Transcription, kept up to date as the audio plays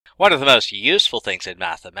One of the most useful things in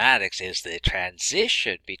mathematics is the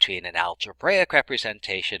transition between an algebraic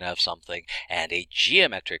representation of something and a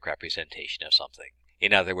geometric representation of something.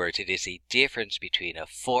 In other words, it is the difference between a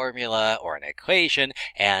formula or an equation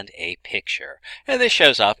and a picture. And this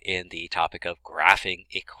shows up in the topic of graphing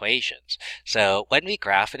equations. So when we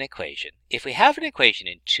graph an equation, if we have an equation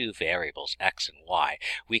in two variables, x and y,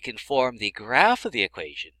 we can form the graph of the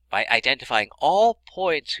equation by identifying all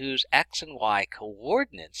points whose x and y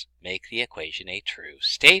coordinates make the equation a true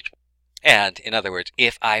statement. And, in other words,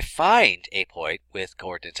 if I find a point with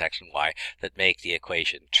coordinates x and y that make the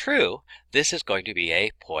equation true, this is going to be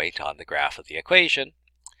a point on the graph of the equation.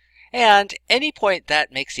 And any point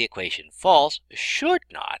that makes the equation false should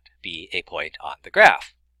not be a point on the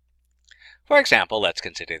graph. For example, let's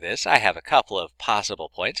consider this. I have a couple of possible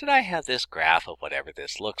points, and I have this graph of whatever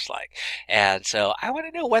this looks like. And so I want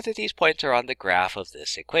to know whether these points are on the graph of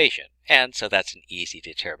this equation. And so that's an easy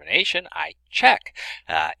determination. I check.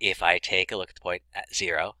 If I take a look at the point at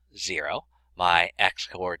 0, 0, my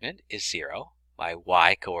x-coordinate is 0, my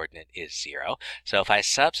y-coordinate is 0. So if I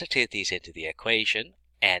substitute these into the equation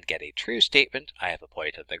and get a true statement, I have a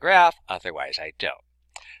point on the graph, otherwise I don't.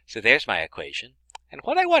 So there's my equation. And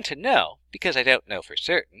what I want to know, because I don't know for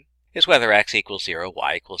certain, is whether x equals 0,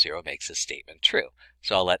 y equals 0 makes this statement true.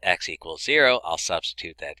 So I'll let x equal 0, I'll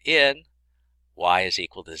substitute that in. Y is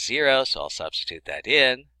equal to 0, so I'll substitute that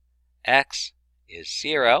in. X is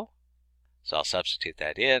 0, so I'll substitute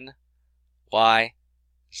that in. Y,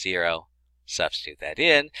 0, substitute that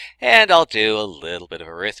in. And I'll do a little bit of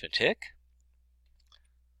arithmetic.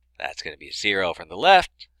 That's going to be 0 from the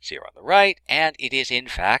left, 0 on the right, and it is in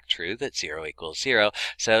fact true that 0 equals 0.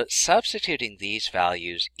 So substituting these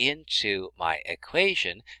values into my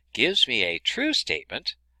equation gives me a true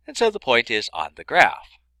statement, and so the point is on the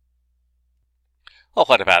graph. Well,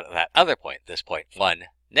 what about that other point, this point 1,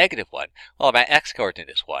 negative 1? Well, my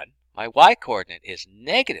x-coordinate is 1. My y-coordinate is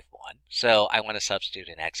negative 1, so I want to substitute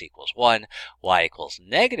in x equals 1, y equals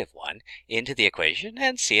negative 1 into the equation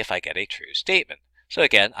and see if I get a true statement. So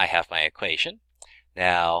again, I have my equation.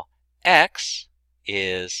 Now, x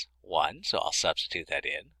is 1, so I'll substitute that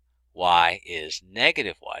in. Y is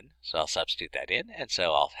negative 1, so I'll substitute that in. And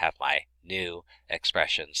so I'll have my new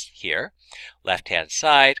expressions here. Left-hand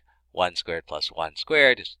side, 1 squared plus 1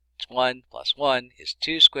 squared is 1, plus 1 is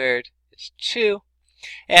 2 squared is 2.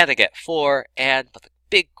 And I get 4, but the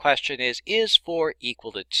big question is 4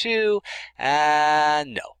 equal to 2?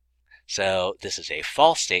 No. So this is a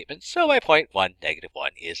false statement, so my point 1, negative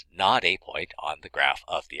 1 is not a point on the graph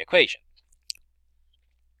of the equation.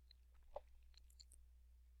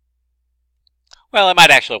 Well, I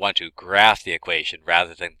might actually want to graph the equation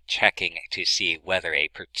rather than checking to see whether a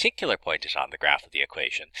particular point is on the graph of the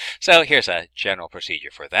equation. So here's a general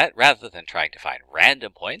procedure for that. Rather than trying to find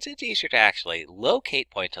random points, it's easier to actually locate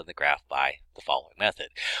points on the graph by the following method.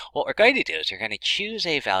 What we're going to do is we're going to choose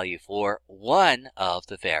a value for one of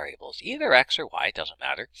the variables, either x or y, it doesn't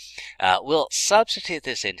matter. We'll substitute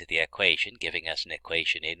this into the equation, giving us an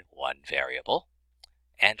equation in one variable.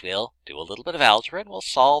 And we'll do a little bit of algebra and we'll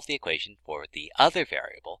solve the equation for the other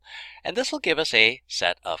variable. And this will give us a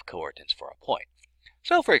set of coordinates for a point.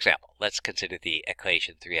 So for example, let's consider the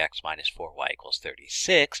equation 3x minus 4y equals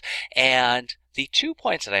 36. And the 2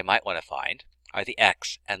 points that I might want to find are the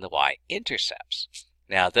x and the y intercepts.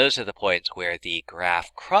 Now those are the points where the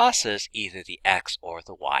graph crosses either the x or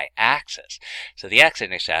the y axis. So the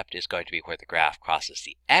x-intercept is going to be where the graph crosses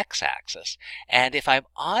the x-axis. And if I'm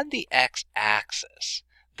on the x-axis,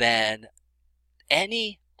 then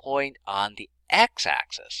any point on the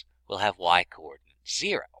x-axis will have y-coordinate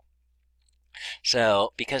 0.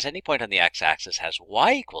 So because any point on the x-axis has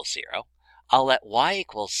y equals 0, I'll let y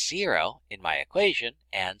equals 0 in my equation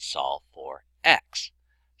and solve for x.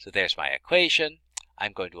 So there's my equation.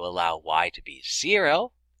 I'm going to allow y to be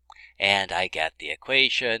 0, and I get the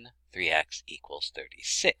equation 3x equals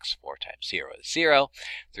 36. 4 times 0 is 0.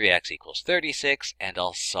 3x equals 36, and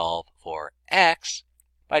I'll solve for x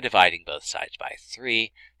by dividing both sides by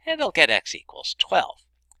 3, and I'll get x equals 12.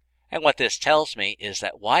 And what this tells me is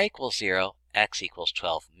that y equals 0, x equals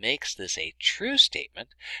 12 makes this a true statement.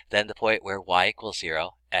 Then the point where y equals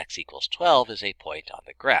 0, x equals 12 is a point on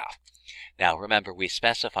the graph. Now remember, we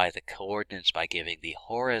specify the coordinates by giving the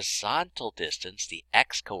horizontal distance, the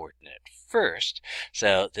x-coordinate, first.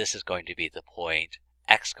 So this is going to be the point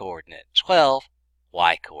x-coordinate 12,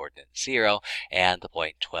 y-coordinate 0, and the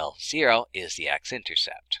point 12, 0 is the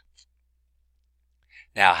x-intercept.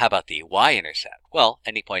 Now, how about the y-intercept? Well,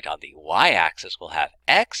 any point on the y-axis will have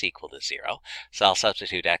x equal to 0, so I'll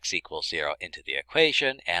substitute x equals 0 into the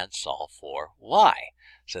equation and solve for y.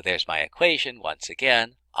 So there's my equation once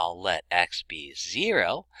again. I'll let x be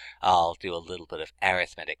 0. I'll do a little bit of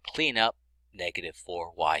arithmetic cleanup. Negative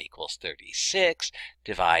 4y equals 36.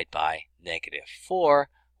 Divide by negative 4.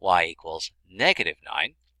 Y equals negative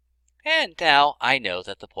 9. And now I know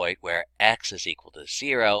that the point where x is equal to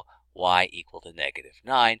 0, y equal to negative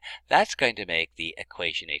 9, that's going to make the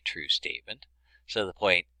equation a true statement. So the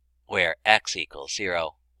point where x equals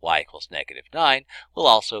 0, y equals negative 9 will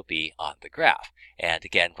also be on the graph. And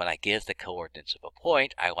again, when I give the coordinates of a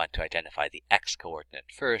point, I want to identify the x-coordinate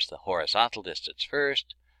first, the horizontal distance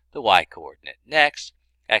first, the y-coordinate next,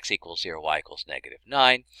 x equals 0, y equals negative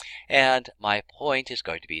 9, and my point is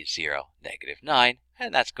going to be 0, negative 9,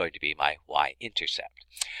 and that's going to be my y-intercept.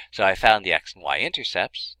 So I found the x and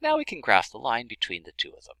y-intercepts. Now we can graph the line between the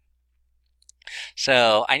two of them.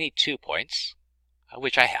 So I need 2 points,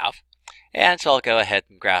 which I have, and so I'll go ahead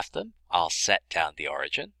and graph them. I'll set down the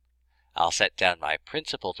origin. I'll set down my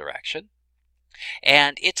principal direction,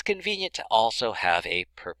 and it's convenient to also have a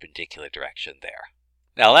perpendicular direction there.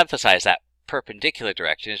 Now I'll emphasize that perpendicular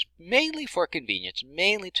direction is mainly for convenience,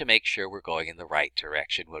 mainly to make sure we're going in the right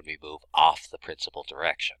direction when we move off the principal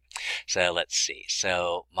direction. So let's see.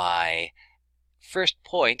 So my first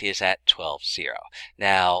point is at 12, 0.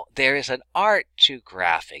 Now, there is an art to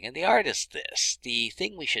graphing, and the art is this. The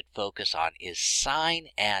thing we should focus on is sign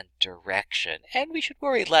and direction, and we should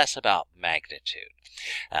worry less about magnitude.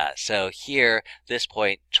 So here, this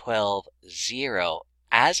point 12, 0,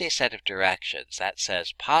 as a set of directions, that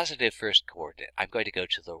says positive first coordinate. I'm going to go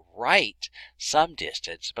to the right some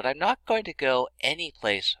distance, but I'm not going to go any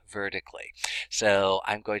place vertically. So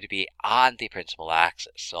I'm going to be on the principal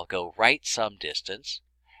axis. So I'll go right some distance,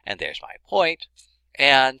 and there's my point.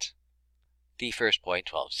 And the first point,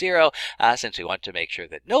 12, 0, since we want to make sure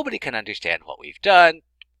that nobody can understand what we've done,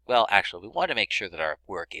 well, actually, we want to make sure that our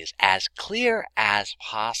work is as clear as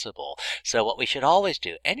possible. So what we should always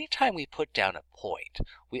do, anytime we put down a point,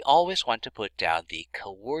 we always want to put down the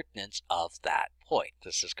coordinates of that point.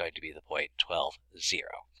 This is going to be the point 12,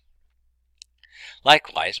 0.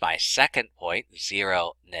 Likewise, my second point,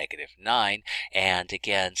 0, negative 9, and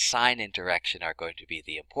again, sign and direction are going to be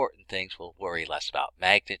the important things. We'll worry less about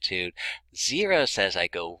magnitude. 0 says I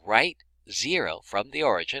go right 0 from the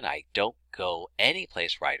origin. I don't go any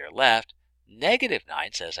place right or left. Negative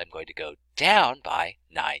 9 says I'm going to go down by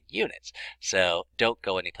 9 units. So don't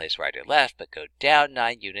go any place right or left, but go down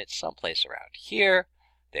 9 units someplace around here.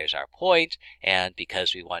 There's our point, and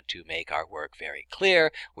because we want to make our work very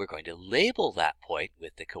clear, we're going to label that point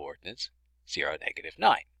with the coordinates 0, negative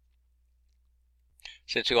 9.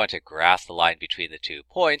 Since we want to graph the line between the 2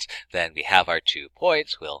 points, then we have our 2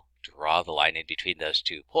 points. We'll draw the line in between those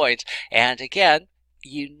 2 points, and again,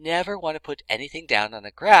 you never want to put anything down on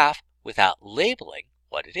a graph without labeling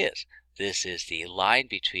what it is. This is the line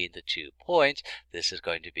between the 2 points. This is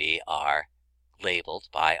going to be our labeled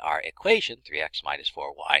by our equation, 3x minus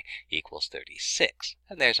 4y equals 36.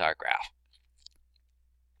 And there's our graph.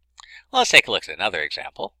 Well, let's take a look at another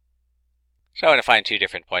example. So I want to find 2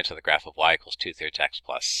 different points on the graph of y equals 2/3 x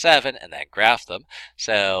plus 7 and then graph them.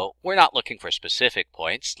 So we're not looking for specific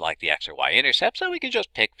points like the x or y intercept, so we can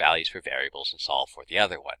just pick values for variables and solve for the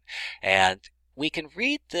other one. And we can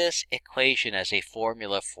read this equation as a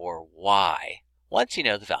formula for y once you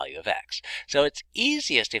know the value of x. So it's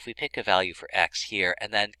easiest if we pick a value for x here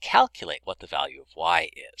and then calculate what the value of y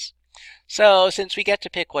is. So since we get to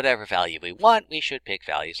pick whatever value we want, we should pick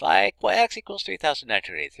values like x equals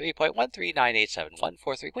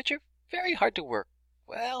 3,983.13987,143, which are very hard to work.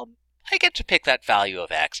 Well, I get to pick that value of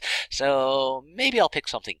x, so maybe I'll pick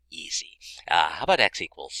something easy. How about x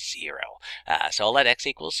equals 0? So I'll let x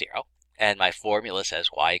equals 0. And my formula says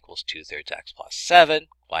y equals 2/3 x plus 7,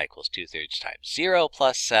 y equals 2/3 times 0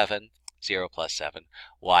 plus 7, 0 plus 7,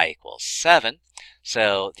 y equals 7.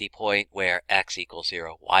 So the point where x equals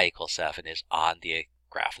 0, y equals 7 is on the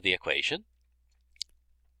graph of the equation.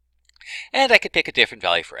 And I could pick a different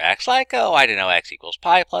value for x, like, I don't know, x equals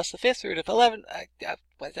pi plus the 5th root of 11.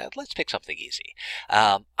 Let's pick something easy.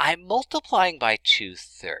 I'm multiplying by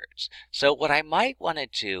 2/3. So what I might want to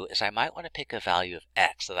do is I might want to pick a value of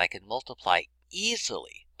x that I can multiply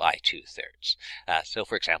easily by 2/3. So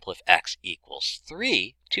for example, if x equals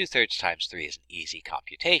 3, 2/3 times 3 is an easy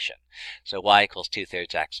computation. So y equals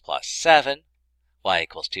 2/3 x plus 7, y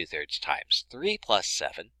equals 2/3 times 3 plus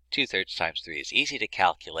 7. 2/3 times 3 is easy to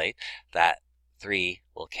calculate. That 3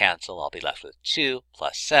 will cancel. I'll be left with 2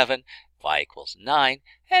 plus 7. Y equals 9.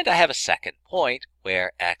 And I have a second point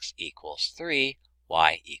where x equals 3,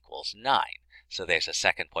 y equals 9. So there's a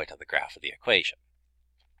second point on the graph of the equation.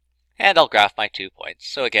 And I'll graph my 2 points.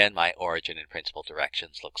 So again, my origin and principal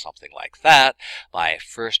directions look something like that. My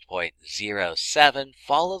first point, 0, 7,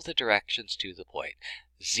 follow the directions to the point.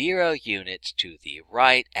 0 units to the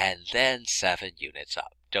right, and then 7 units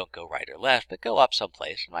up. Don't go right or left, but go up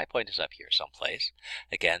someplace. My point is up here someplace.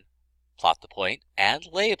 Again, plot the point and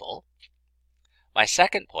label. My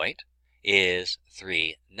second point is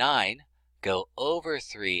 3, 9. Go over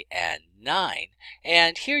 3 and 9.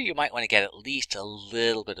 And here you might want to get at least a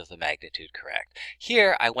little bit of the magnitude correct.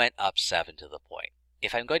 Here I went up 7 to the point.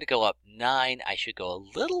 If I'm going to go up 9, I should go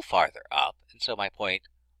a little farther up. And so my point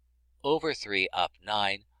over 3 up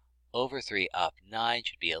 9, over 3 up 9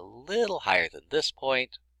 should be a little higher than this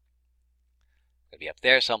point. Going to be up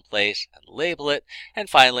there someplace and label it. And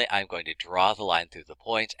finally, I'm going to draw the line through the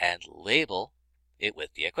points and label it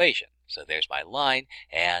with the equation. So there's my line,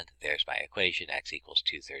 and there's my equation, x equals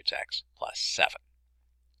 2/3 x plus 7.